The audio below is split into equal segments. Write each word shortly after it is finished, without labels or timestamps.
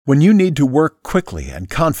When you need to work quickly and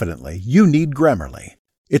confidently, you need Grammarly.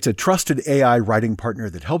 It's a trusted AI writing partner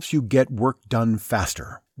that helps you get work done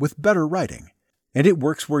faster, with better writing. And it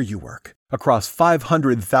works where you work, across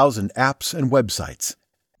 500,000 apps and websites.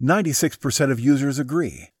 96% of users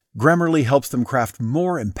agree. Grammarly helps them craft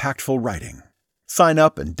more impactful writing. Sign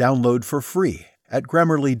up and download for free at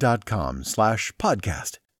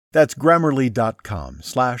Grammarly.com/podcast. That's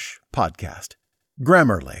Grammarly.com/podcast.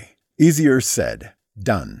 Grammarly. Easier said,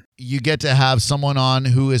 done. You get to have someone on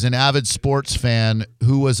who is an avid sports fan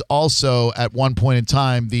who was also at one point in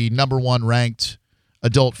time the number one ranked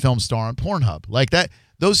adult film star on Pornhub. Like that,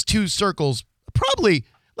 those two circles probably.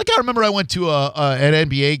 Like I remember I went to an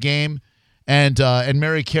NBA game and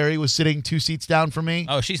Mary Carey was sitting 2 seats down from me.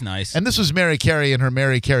 Oh, she's nice. And this was Mary Carey in her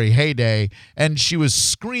Mary Carey heyday, and she was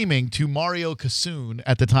screaming to Mario Kassoun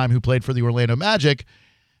at the time, who played for the Orlando Magic,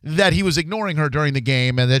 that he was ignoring her during the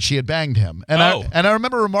game and that she had banged him. And I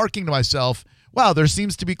remember remarking to myself, wow, there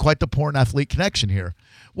seems to be quite the porn athlete connection here.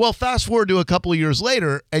 Well, fast forward to a couple of years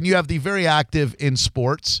later, and you have the very active in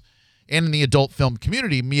sports and in the adult film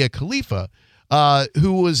community, Mia Khalifa,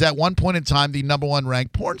 who was at one point in time the number one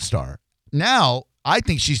ranked porn star. Now, I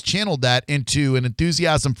think she's channeled that into an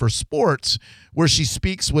enthusiasm for sports where she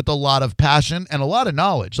speaks with a lot of passion and a lot of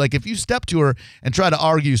knowledge. Like if you step to her and try to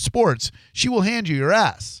argue sports, she will hand you your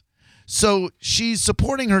ass. So she's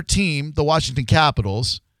supporting her team, the Washington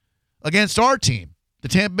Capitals, against our team, the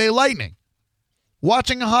Tampa Bay Lightning.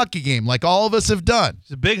 Watching a hockey game like all of us have done.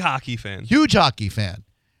 She's a big hockey fan. Huge hockey fan.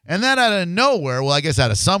 And then out of nowhere, well, I guess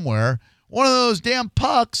out of somewhere, one of those damn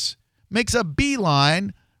pucks makes a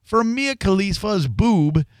beeline for Mia Khalifa's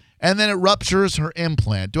boob, and then it ruptures her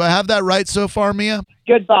implant. Do I have that right so far, Mia?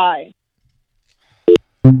 Goodbye.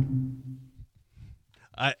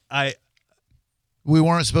 We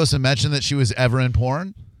weren't supposed to mention that she was ever in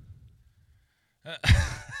porn?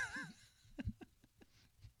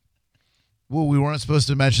 Well, we weren't supposed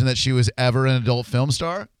to mention that she was ever an adult film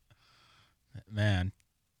star? Man.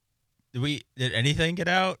 Did anything get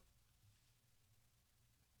out?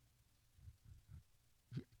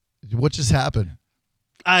 What just happened?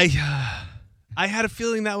 I had a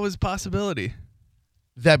feeling that was a possibility.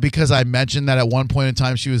 That because I mentioned that at one point in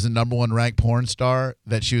time she was the number one ranked porn star,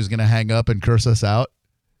 that she was going to hang up and curse us out?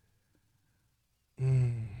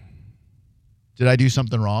 Did I do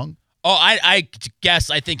something wrong? Oh, I guess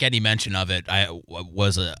I think any mention of it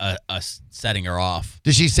was a setting her off.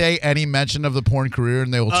 Did she say any mention of the porn career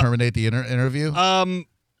and they will terminate the interview?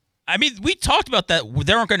 I mean, we talked about that.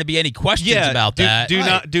 There aren't going to be any questions about that.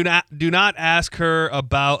 Do not ask her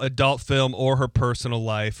about adult film or her personal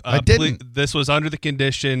life. I didn't. This was under the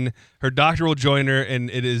condition. Her doctor will join her, and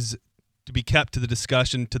it is to be kept to the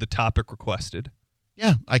discussion to the topic requested.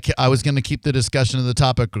 Yeah, I was going to keep the discussion to the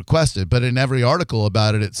topic requested, but in every article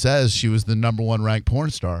about it, it says she was the number one ranked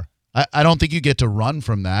porn star. I don't think you get to run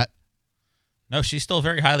from that. No, she's still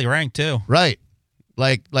very highly ranked, too. Right.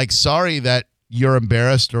 Like sorry that you're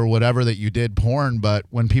embarrassed or whatever that you did porn, but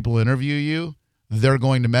when people interview you, they're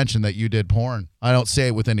going to mention that you did porn. I don't say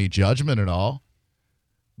it with any judgment at all,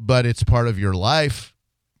 but it's part of your life.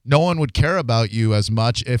 No one would care about you as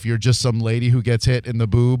much if you're just some lady who gets hit in the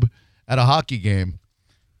boob at a hockey game.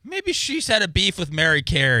 Maybe she's had a beef with Mary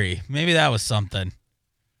Carey. Maybe that was something.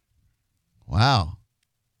 Wow.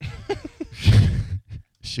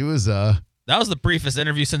 She was That was the briefest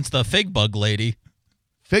interview since the Fig Bug lady.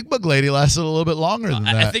 Fig Bug lady lasted a little bit longer than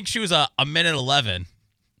that. I think she was a minute 11.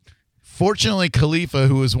 Fortunately, Khalifa,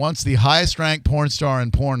 who was once the highest-ranked porn star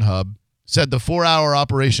in Pornhub, said the 4-hour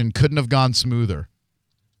operation couldn't have gone smoother.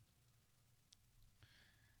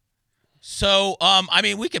 So, I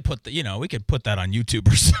mean, we could put that on YouTube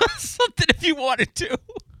or something if you wanted to.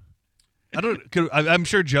 I'm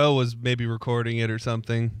sure Joe was maybe recording it or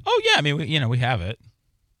something. Oh yeah, I mean, we have it.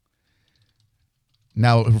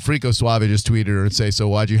 Now, Frico Suave just tweeted her and say, so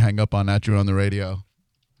why'd you hang up on that, Drew, on the radio?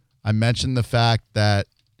 I mentioned the fact that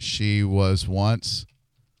she was once...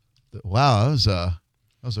 Wow, that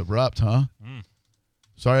was abrupt, huh?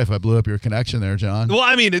 Sorry if I blew up your connection there, John. Well,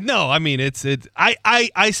 I mean,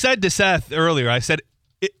 I said to Seth earlier, I said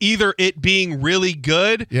either it being really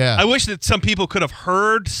good. Yeah. I wish that some people could have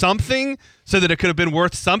heard something so that it could have been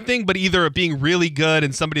worth something, but either it being really good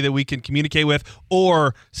and somebody that we can communicate with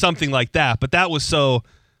or something like that. But that was so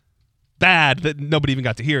bad that nobody even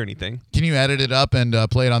got to hear anything. Can you edit it up and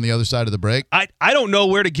play it on the other side of the break? I don't know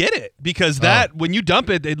where to get it because when you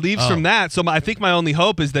dump it, it leaves from that. So I think my only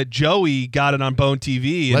hope is that Joey got it on Bone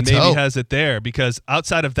TV and has it there, because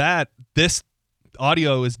outside of that, this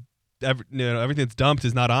audio is everything that's dumped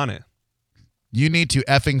is not on it. You need to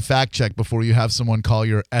effing fact check before you have someone call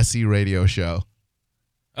your SE radio show.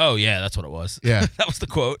 Oh, yeah, that's what it was. Yeah. That was the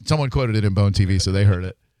quote. Someone quoted it in Bone TV, so they heard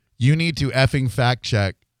it. You need to effing fact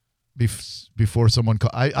check before someone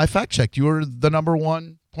I fact checked. You were the number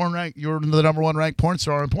one ranked porn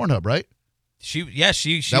star on Pornhub, right? She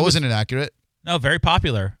that wasn't inaccurate. No, very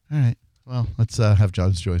popular. All right. Well, let's have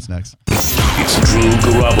John's Choice next. It's Drew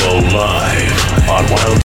Garabo live on Wild